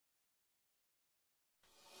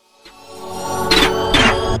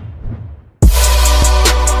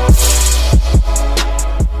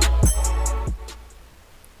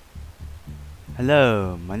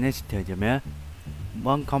Hello, my name is Terengineer.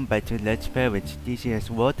 Welcome back to Let's Play with DCS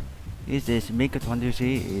World. This is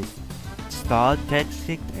Mig-23 is start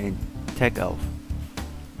testing and takeoff.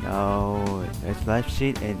 Now let's live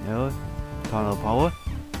sheet and turn on power.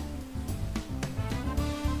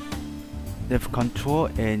 Left control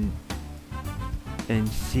and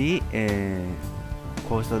C and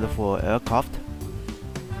coaster for aircraft.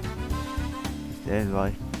 Then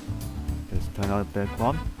right, let's turn on the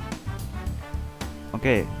background.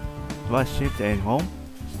 Okay, right shift and home.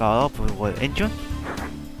 Start up with engine.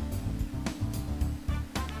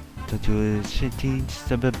 To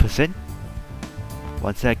 67%.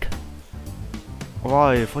 1 sec.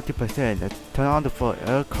 Alright, 40%. Let's turn on the for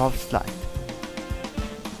aircraft slide.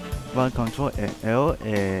 Right control and L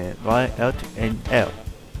and right L and L.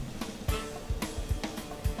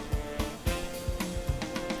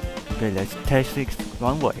 Okay, let's test this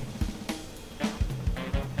runway.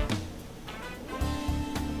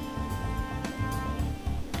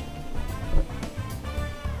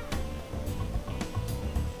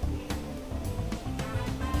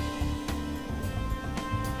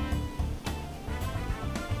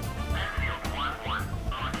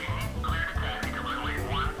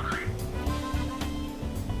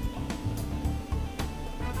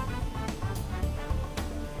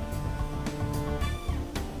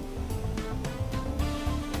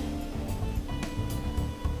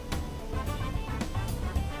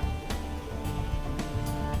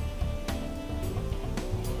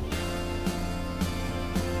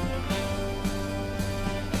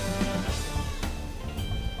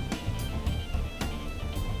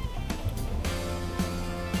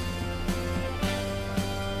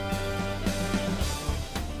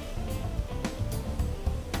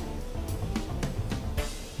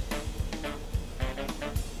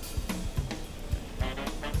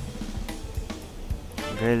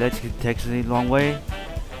 Okay, let's take the long way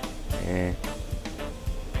and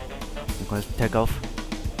let's take off.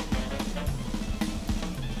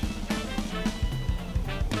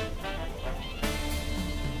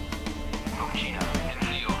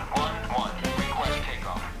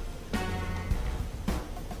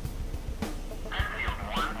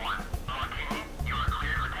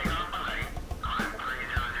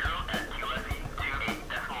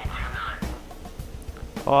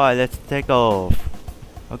 Alright, let's take off.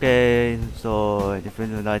 Okay, so if you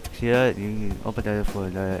like here, you can open it for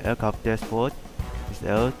the aircraft dashboard. It's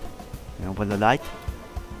out and open the light.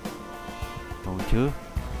 Number 2.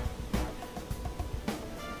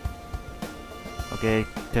 Okay,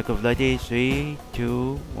 take off ready. 3,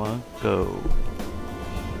 2, 1, go.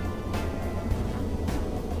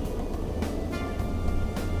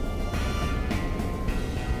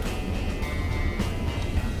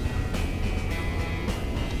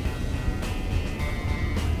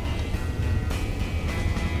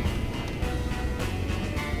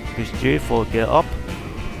 Push G for get up.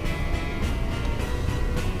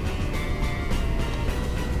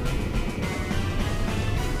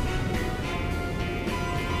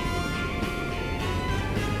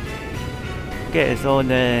 Okay, so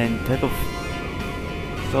then take off.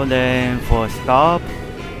 So then for stop,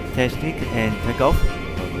 testing and take off.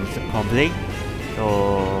 So it's complete.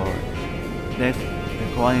 So next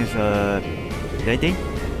one is ready.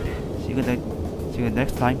 See you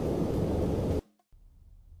next time.